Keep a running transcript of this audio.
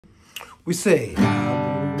We say,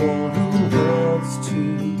 I'm the one who wants to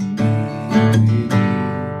be with you.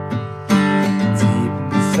 Deep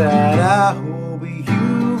inside, I hope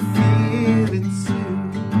you feel it too.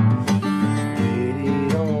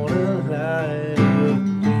 Waiting on a line of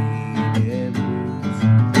green and blues,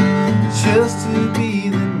 just to be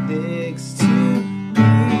the next to be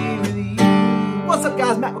with you. What's up,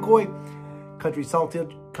 guys? Matt McCoy, country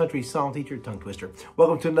song teacher, tongue twister.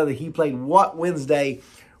 Welcome to another He Played What Wednesday,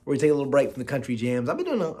 where we take a little break from the country jams. I've been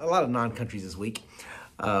doing a lot of non-countries this week.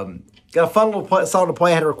 Got a fun little song to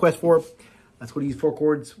play I had a request for. That's what I use 4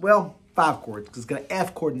 chords. Well, 5 chords, because it's got an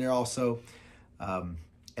F chord in there also.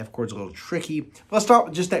 F chord's a little tricky. But let's start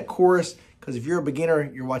with just that chorus, because if you're a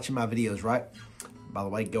beginner, you're watching my videos, right? By the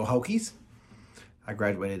way, go Hokies. I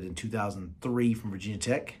graduated in 2003 from Virginia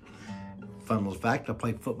Tech. Fun little fact, I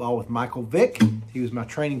played football with Michael Vick. He was my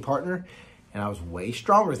training partner, and I was way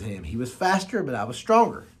stronger than him. He was faster, but I was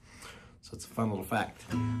stronger. So it's a fun little fact.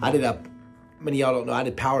 I did, many of y'all don't know, I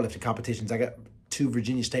did powerlifting competitions. I got 2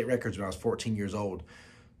 Virginia State records when I was 14 years old.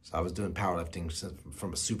 So I was doing powerlifting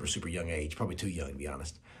from a super, super young age. Probably too young, to be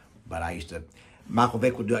honest. But I used to, Michael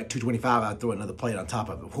Vick would do like 225. I'd throw another plate on top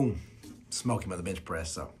of it. Boom. Smoke him on the bench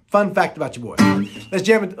press. So fun fact about your boy. Let's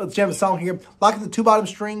jam a song here. Locking the 2 bottom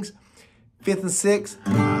strings, 5th and 6th.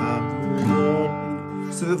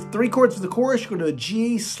 So the 3 chords for the chorus, you're going to do a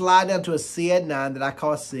G, slide down to a C add 9 that I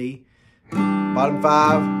call a C. Bottom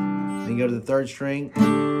 5, then go to the 3rd string, 2,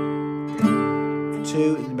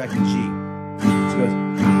 and then back to G. So it goes,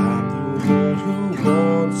 I'm the one who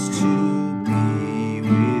wants to be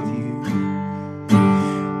with you.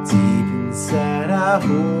 Deep inside, I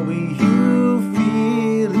hope you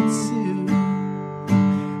feel it too.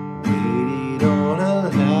 Waiting on a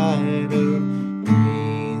line of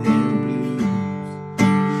green and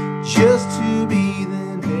blues, just to be the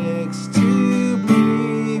next to be.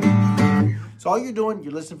 So all you're doing,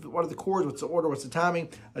 you're listening for what are the chords, what's the order, what's the timing,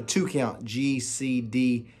 a 2 count, G, C,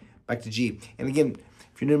 D, back to G. And again,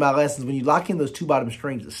 if you're new to my lessons, when you lock in those 2 bottom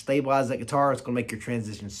strings to stabilize that guitar, it's going to make your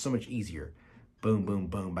transition so much easier. Boom, boom,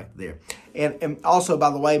 boom, back to there. And also,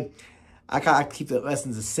 by the way, I keep the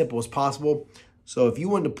lessons as simple as possible. So if you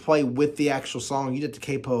wanted to play with the actual song, you'd have to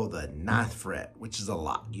capo the 9th fret, which is a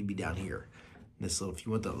lot. You'd be down here. This little, if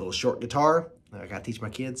you want the little short guitar, like I gotta teach my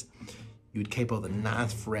kids, you would capo the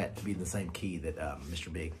 9th fret to be in the same key that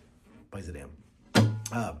Mr. Big plays it in.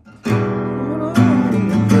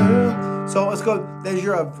 So let's go. There's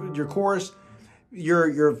your chorus.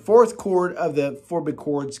 Your 4th chord of the 4 big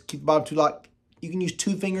chords. Keep the bottom 2 locked. You can use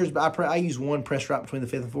 2 fingers, but I use 1 pressed right between the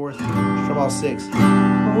 5th and 4th. Strum all 6.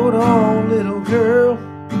 Hold on, little girl.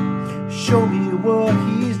 Show me what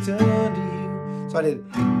he's done to you. So I did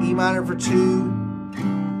E minor for 2.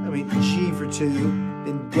 G for 2.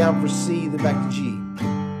 Then down for C, then back to G.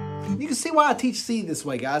 You can see why I teach C this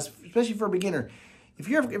way, guys, especially for a beginner. If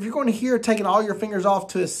you're going to hear taking all your fingers off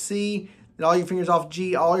to a C, then all your fingers off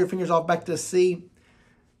G, all your fingers off back to a C,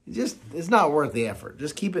 it's not worth the effort.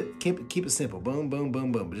 Just keep it simple. Boom, boom,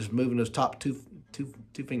 boom, boom. But just moving those top two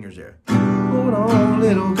fingers there. Hold on,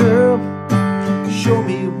 little girl. Show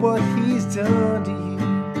me what he's done to you.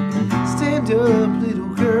 Stand up,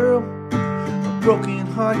 little girl. A broken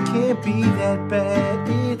heart can't be that bad.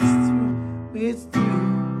 It's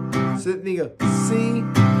through. So then you go C,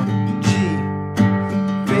 G.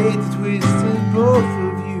 Faith twisted both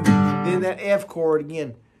of you. Then that F chord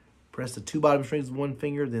again. Press the 2 bottom strings with 1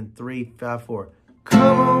 finger, then 3, 5, 4.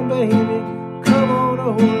 Come on, baby, come on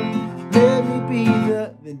over. Let me be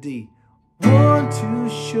the, then D. Want to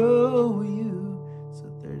show you, so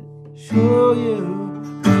 3rd, show you.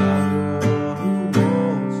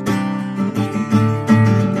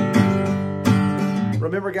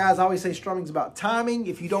 Remember, guys, I always say strumming's about timing.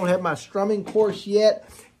 If you don't have my strumming course yet,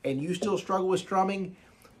 and you still struggle with strumming,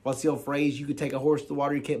 what's the old phrase? You could take a horse to the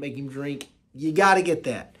water, you can't make him drink. You got to get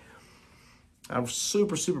that. I'm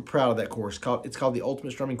super, super proud of that course. It's called the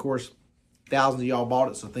Ultimate Strumming Course. Thousands of y'all bought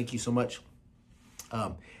it, so thank you so much.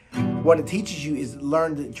 What it teaches you is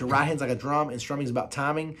learn that your right hand's like a drum, and strumming is about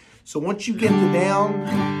timing. So once you get the down,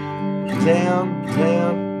 down,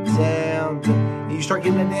 down, down, and you start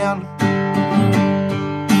getting it down,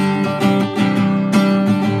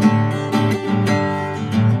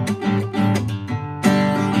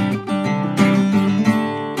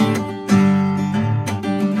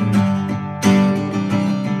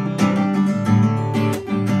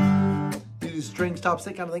 stop,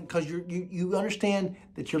 that kind of thing, because you understand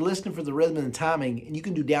that you're listening for the rhythm and the timing, and you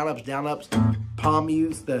can do down ups, palm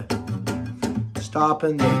mutes, the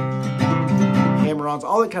stopping, the hammer-ons,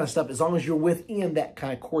 all that kind of stuff, as long as you're within that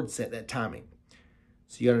kind of chord set, that timing.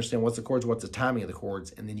 So you understand what's the chords, what's the timing of the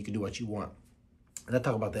chords, and then you can do what you want. And I'll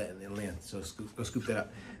talk about that in the length, so go scoop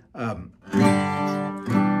that up.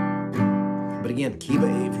 But again, keep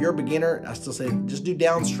it. If you're a beginner, I still say just do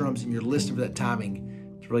down strums and you're listening for that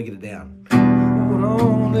timing to really get it down. Hold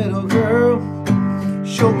on, little girl,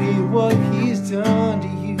 show me what he's done to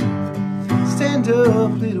you. Stand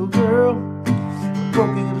up, little girl, a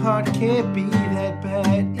broken heart can't be that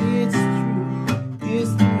bad. It's true,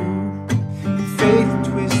 faith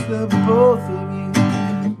twists the both of you.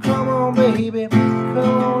 Come on, baby, come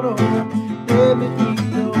on over, let me be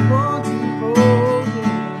the one to hold you.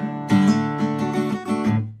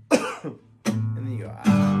 And then you go,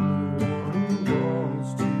 I'm the one who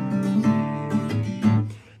wants to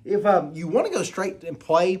be. If you want to go straight and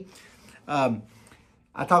play, I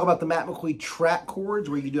talk about the Matt McCoy track chords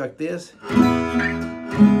where you do like this.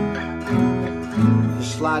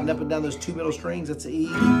 Just sliding up and down those two middle strings. That's E,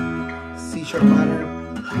 C sharp minor,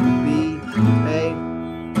 B, A.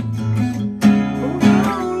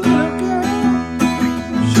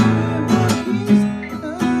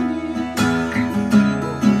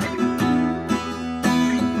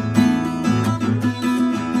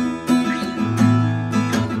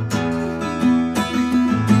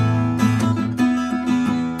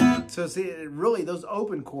 So see, really, those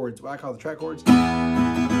open chords, what I call the track chords, it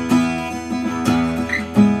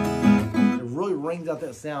really rings out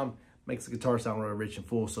that sound, makes the guitar sound really rich and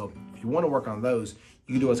full. So if you want to work on those,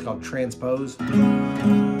 you can do what's called transpose. So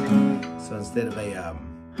instead of the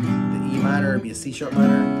E minor, it'd be a C sharp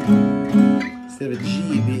minor. Instead of a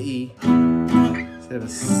G, it'd be an E. Instead of a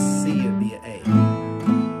C, it'd be an A.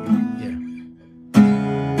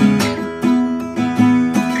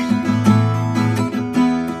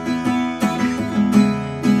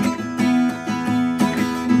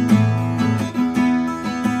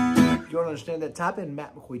 Understand that, type in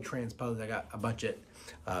Matt McCoy transpose. I got a bunch of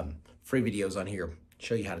free videos on here,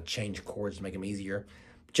 show you how to change chords to make them easier.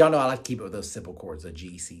 But y'all know I like to keep it with those simple chords, the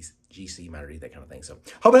G, C minor, D, that kind of thing. So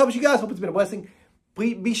hope it helps you guys. Hope it's been a blessing.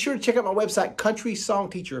 Please be sure to check out my website,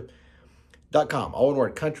 CountrySongTeacher.com. All one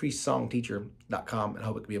word, CountrySongTeacher.com, and I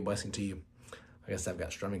hope it can be a blessing to you. Like I said, I've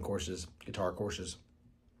got strumming courses, guitar courses,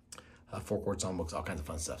 4-chord songbooks, all kinds of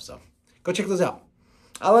fun stuff. So go check those out.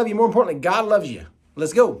 I love you. More importantly, God loves you.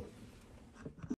 Let's go.